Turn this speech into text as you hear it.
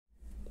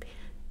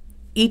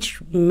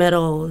Each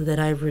medal that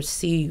I've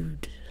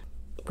received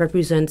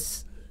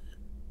represents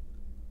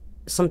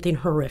something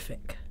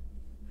horrific.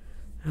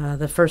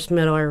 The first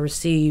medal I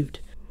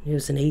received, it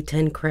was an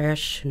A-10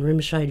 crash in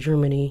Rimscheid,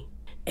 Germany,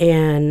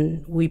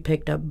 and we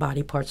picked up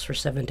body parts for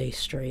 7 days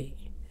straight.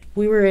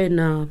 We were in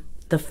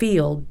the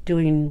field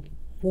doing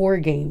war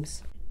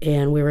games,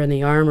 and we were in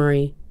the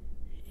armory,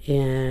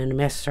 and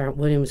Master Sergeant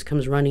Williams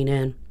comes running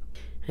in,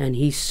 and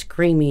he's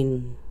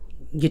screaming,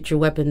 "Get your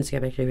weapons,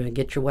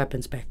 get your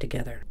weapons back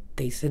together."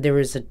 They said there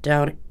was a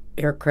down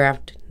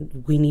aircraft,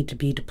 we need to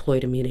be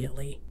deployed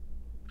immediately.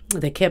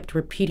 They kept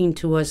repeating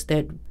to us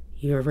that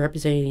you're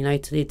representing the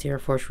United States Air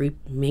Force,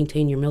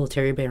 maintain your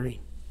military bearing.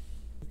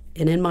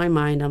 And in my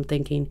mind, I'm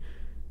thinking,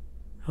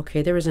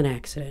 okay, there was an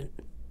accident.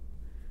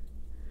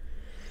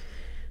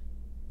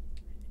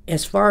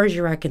 As far as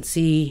your eye can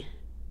see,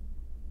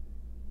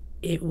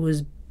 it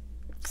was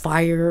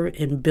fire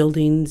and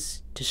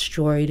buildings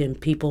destroyed and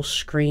people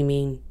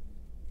screaming.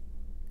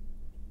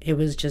 It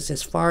was just,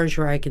 as far as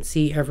your eye can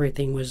see,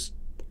 everything was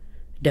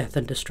death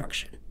and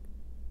destruction.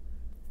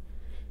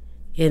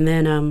 And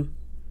then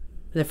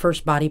the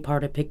first body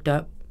part I picked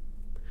up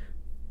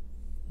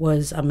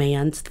was a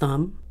man's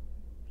thumb.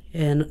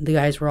 And the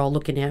guys were all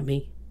looking at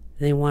me.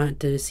 And they wanted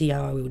to see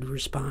how I would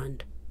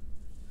respond.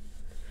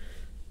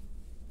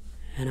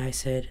 And I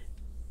said,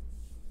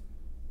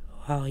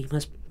 wow, he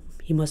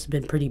must have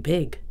been pretty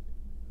big.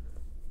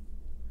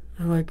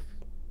 I'm like,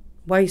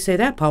 why you say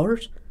that,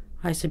 Powers?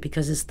 I said,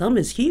 because his thumb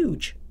is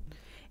huge.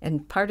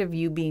 And part of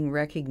you being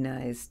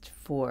recognized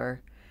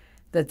for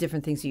the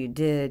different things you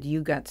did,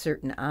 you got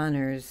certain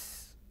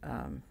honors,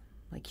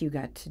 like you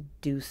got to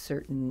do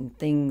certain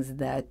things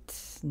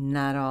that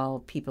not all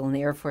people in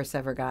the Air Force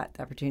ever got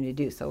the opportunity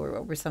to do. So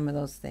what were some of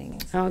those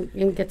things? I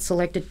get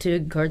selected to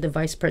guard the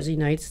Vice President of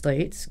the United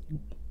States,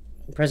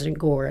 President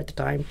Gore at the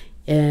time.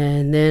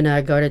 And then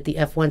I guarded the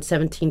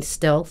F-117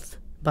 stealth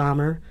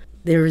bomber.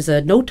 There is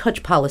a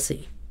no-touch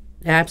policy.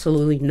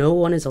 Absolutely no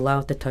one is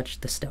allowed to touch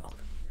the stealth.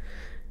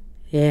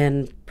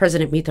 And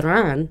President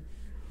Mitterrand,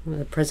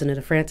 the president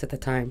of France at the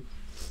time,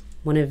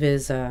 one of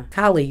his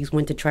colleagues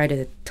went to try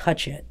to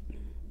touch it.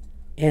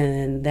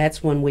 And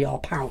that's when we all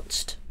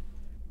pounced.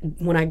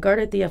 When I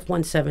guarded the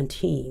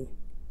F-117,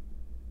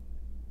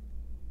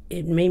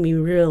 it made me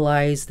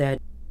realize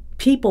that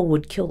people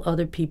would kill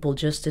other people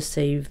just to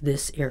save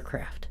this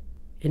aircraft.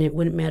 And it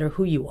wouldn't matter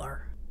who you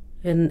are.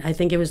 And I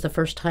think it was the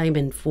first time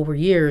in 4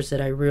 years that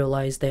I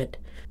realized that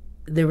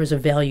there was a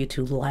value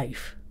to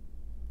life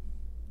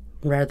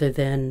rather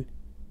than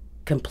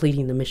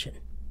completing the mission.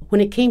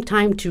 When it came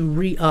time to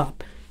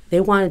re-up,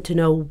 they wanted to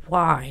know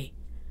why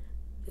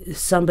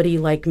somebody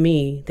like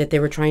me that they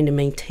were trying to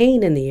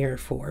maintain in the Air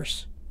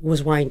Force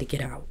was wanting to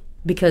get out.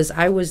 Because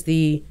I was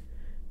you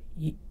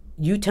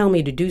tell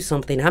me to do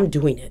something, I'm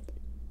doing it,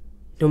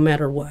 no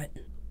matter what.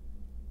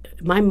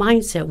 My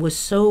mindset was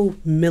so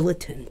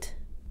militant,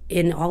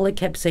 and all it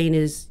kept saying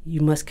is,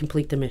 you must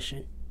complete the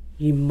mission.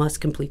 You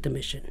must complete the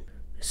mission.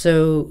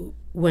 So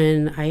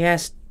when I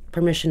asked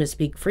permission to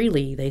speak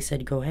freely, they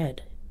said, go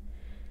ahead.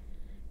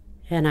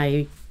 And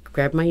I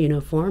grabbed my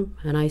uniform,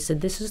 and I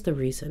said, this is the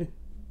reason.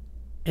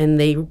 And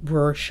they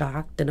were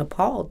shocked and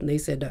appalled. And they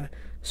said,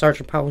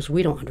 Sergeant Powers,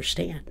 we don't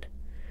understand.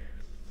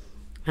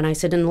 And I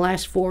said, in the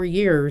last 4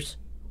 years,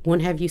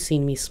 when have you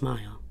seen me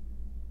smile?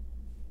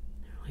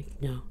 They're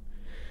like, no.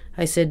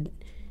 I said,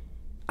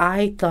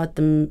 I thought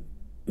the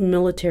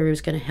military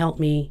was going to help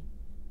me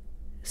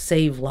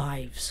save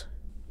lives.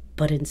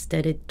 But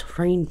instead it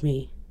trained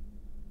me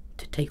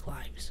to take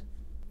lives.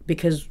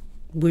 Because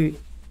we're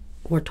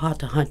taught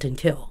to hunt and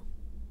kill.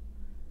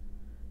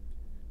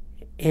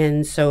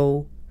 And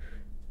so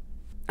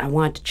I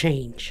wanted to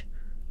change.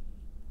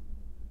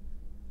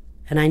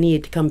 And I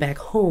needed to come back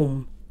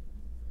home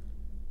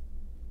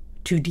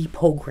to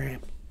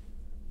deprogram,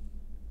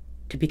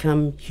 to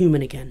become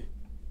human again.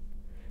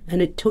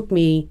 And it took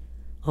me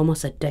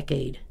almost a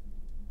decade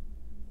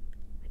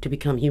to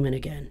become human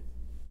again.